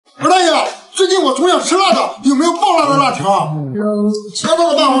问我从小吃辣的有没有爆辣的辣条？刚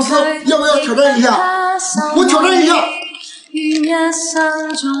到了办公室，要不要挑战一下？我挑战一下。願一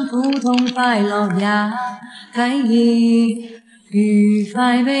生中苦痛快樂也體驗，愉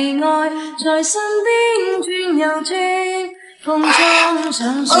快悲哀在身邊轉又轉，風中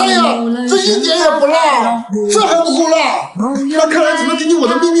想說無淚這一點也不辣，這還不夠辣，那看來只能給你我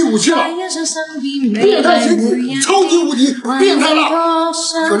的秘密武器了。變態神子，超級無敵變態辣，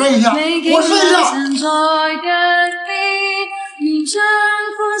挑戰一下，我試一下。連將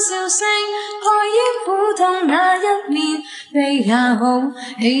歡笑聲蓋掩苦痛那一面，悲也好，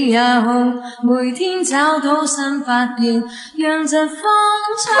喜也好，每天找到新發現，讓疾風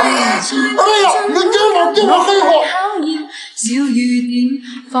吹一吹，真正的考驗，小雨點，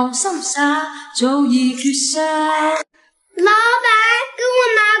放心灑，早已決心。老闆，給我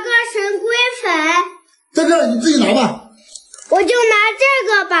拿個神龜粉。在這兒，你自己拿吧。我就拿這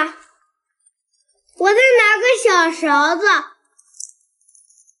個吧。我再拿個小勺子。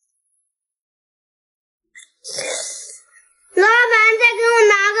老闆，再給我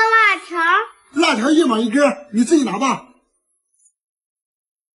拿個辣條。辣條一碼一根，你自己拿吧。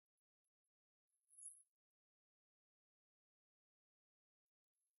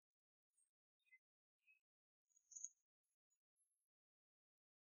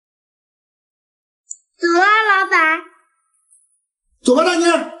走了，老闆。走吧，大妮。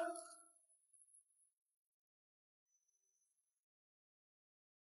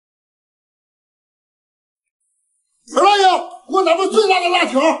二大爷，给我拿份最辣的辣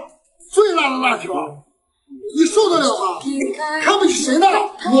条，最辣的辣条，你受得了吗？看不起谁呢？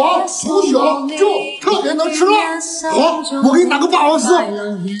我从小就特别能吃辣。好，我给你拿个霸王丝。给。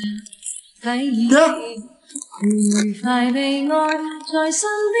这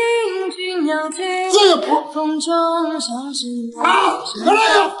也不啊！二大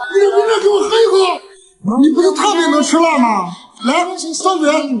爷，你这冰镇给我喝一口。你不是特别能吃辣吗？来，上嘴。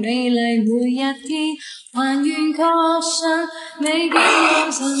二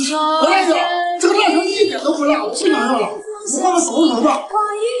大爷，这个辣条一点都不辣，我不想要了，我换个锁骨头吧。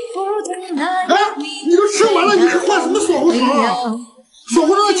哎，你都吃完了，你还换什么锁骨头啊？锁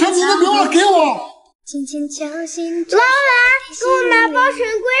骨头的钱你别忘了给我。老板，给我拿包神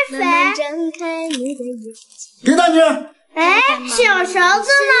龟粉。给大妮。哎，小勺子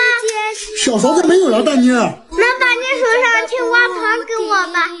呢？小勺子没有了，大妮。那把你手上青蛙糖给我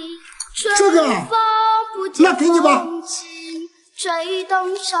吧。这个，那给你吧。吹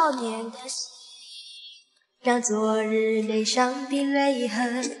动少年的心，让昨日悲伤的泪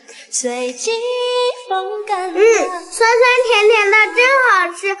痕随季风干。酸酸甜甜的真好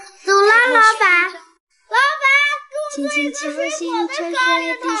吃。走了，老板。老板，给我做一个水果的咖喱。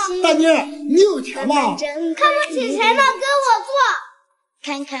大妮，你有钱吗？看不起谁呢？给我做。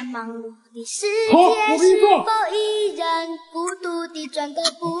看看忙碌的世好，我给你做。是否依然孤独地转个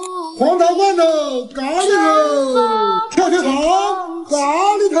不黄桃罐头、咖喱头、跳跳糖、咖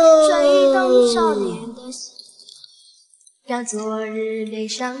喱头。吹动少年的心，让昨日悲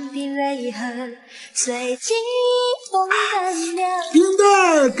伤的泪痕随季风干了。冰袋、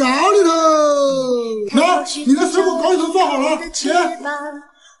咖喱头，来，你的水果咖喱头做好了，切。哎，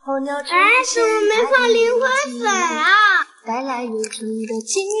怎么没放灵魂粉啊？带来如初的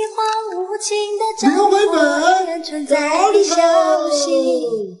计划，无情的灵魂粉、咖喱头。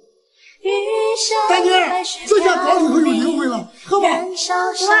大妮，这下咖喱头有灵魂了，喝吧。哇，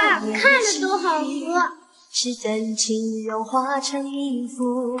看着都好喝。是真情融化成音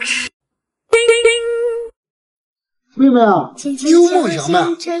符。妹妹啊，你有梦想没？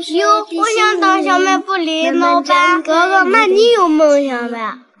有，我想当小卖部里老板。哥哥，那你有梦想没？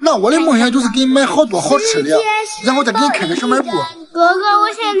那我的梦想就是给你买好多好吃的，然后再给你开个小卖部。哥哥，我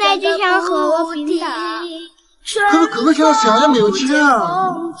现在就想和我平等。可是哥哥现在身上也没有钱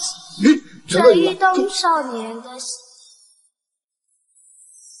啊。这个有。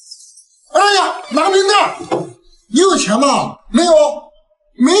二大爷，拿个冰袋。你有钱吗？没有。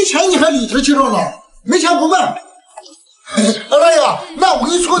没钱你还理直气壮的，没钱不卖。二大爷，那我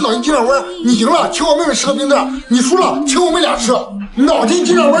给你出个脑筋急转弯，你赢了请我妹妹吃个冰袋，你输了请我们俩吃。脑筋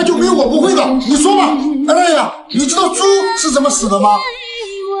急转弯就没有我不会的，你说吧。二大爷，你知道猪是怎么死的吗？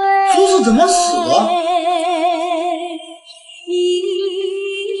猪是怎么死的？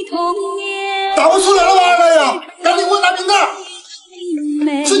打不出来了吧，二大爷，赶紧给我拿冰袋。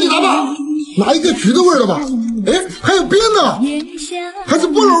自己拿吧，拿一个橘子味的吧。哎，还有边呢，还是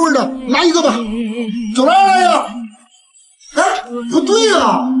菠萝味的，拿一个吧。走了，二大爷。哎，不对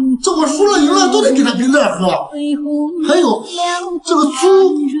呀，这我输了赢了都得给他冰袋喝。还有，这个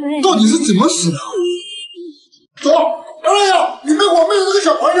猪到底是怎么死的？走，二大爷，你们我妹有那个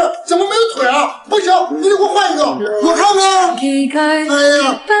小螃蟹怎么没有腿？腿啊！不行，你得给我换一个，我看看。哎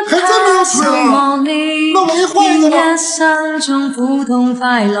呀，还真没有腿啊！那我给你换一个吧。一生中苦痛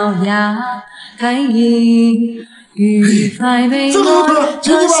快乐也體驗，愉快悲哀在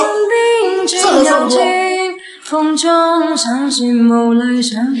身邊轉又轉，風中想說無淚，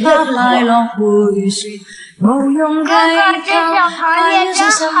想把快樂回旋。無用計較，快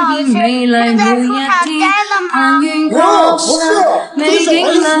樂身邊美麗每一天，但願確實美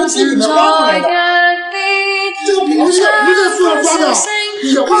景能存在腳邊。無常歡笑聲，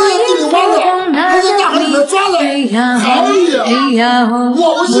開煙火碰那一面，飛也好，起也好，每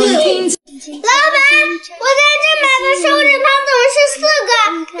天。老板，我在这买的手指头总是4个，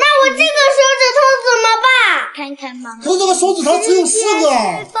那我这个手指头怎么办？看看嘛，可这个手指头只有4个。那我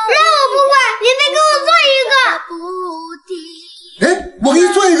不换，你得给我做一个。哎，我给你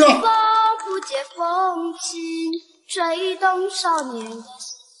做一个。不解风情，吹动少年的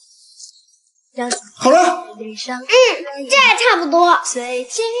心。好了。这还差不多。随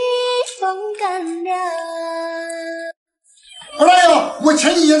季风干了。二大爷，我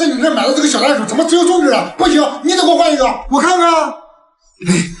前几年在你这买的这个小袋鼠，怎么只有中指啊？不行，你得给我换一个，我看看。哎，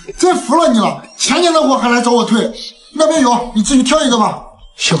真服了你了，前年的货还来找我退，那边有，你自己挑一个吧。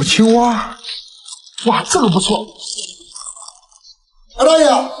小青蛙，哇，这个不错。二大爷，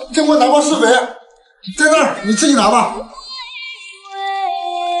这给我拿包施肥，在那儿，你自己拿吧。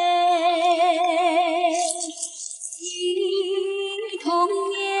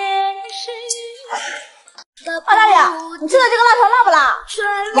二大爷，你吃的这个辣条辣不辣？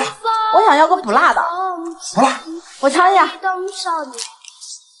辣。我想要个不辣的。好了，我尝一下。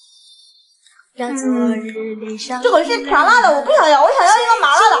这个是甜辣的，我不想要，我想要一个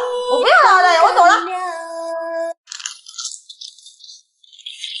麻辣的。我不要了，二大爷，我走了。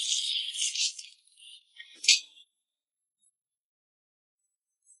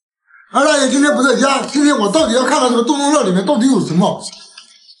二大爷今天不在家，今天我到底要看看这个逗乐里面到底有什么。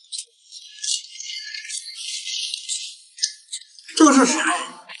这个是啥？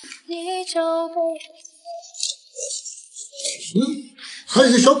还有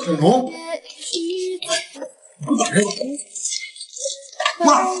一个小恐龙。我打开吧。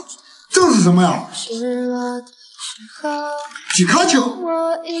哇，这是什么呀？皮卡丘。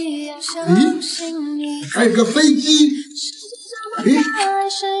还有个飞机。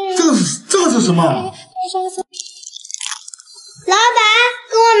这个是什么？老板，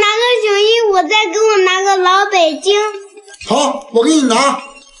给我拿个熊一，我再给我拿个老北京。好，我给你拿。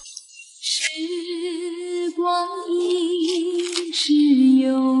时光一逝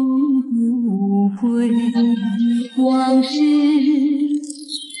永不回，往事只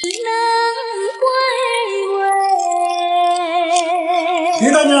能回味。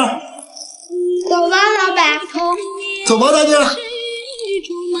给大家。走吧，老板。走吧，大家。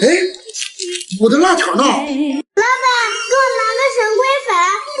哎，我的辣条呢？老板，给我拿个神龟粉。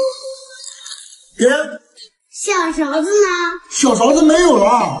给。小勺子呢？小勺子没有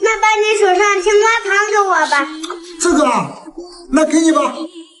了。那把你手上青瓜糖给我吧。这个啊，那给你吧。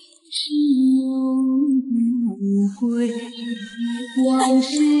往事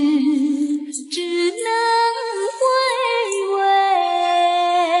只能回味。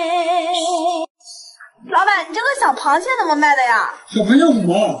老板，你这个小螃蟹怎么卖的呀？小螃蟹5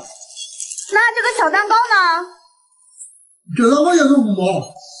毛。那这个小蛋糕呢？小蛋糕也是5毛。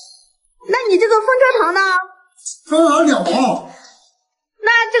那你这个风车糖呢？风车糖2毛。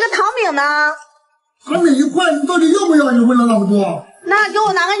那这个糖饼呢？糖饼1块，你到底要不要？你问了那么多。那给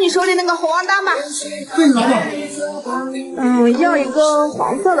我拿个你手里那个红王丹吧。自己拿吧。要一个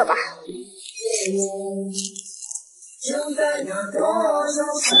黄色的吧。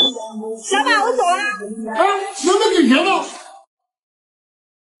老板，我走了。哎，能不能给钱呢？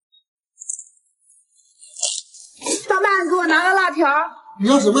老板，给我拿个辣条。你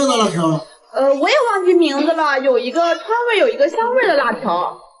要什么样的辣条？我也忘记名字了，有一个川味，有一个香味的辣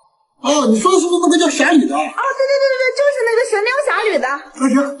条。哦，你说的是不是那个叫侠侣的？哦，对，就是那个神雕侠侣的。那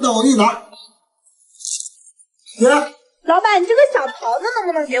行，那我给你拿。给。老板，你这个小桃子能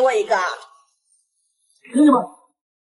不能给我一个？给你吧。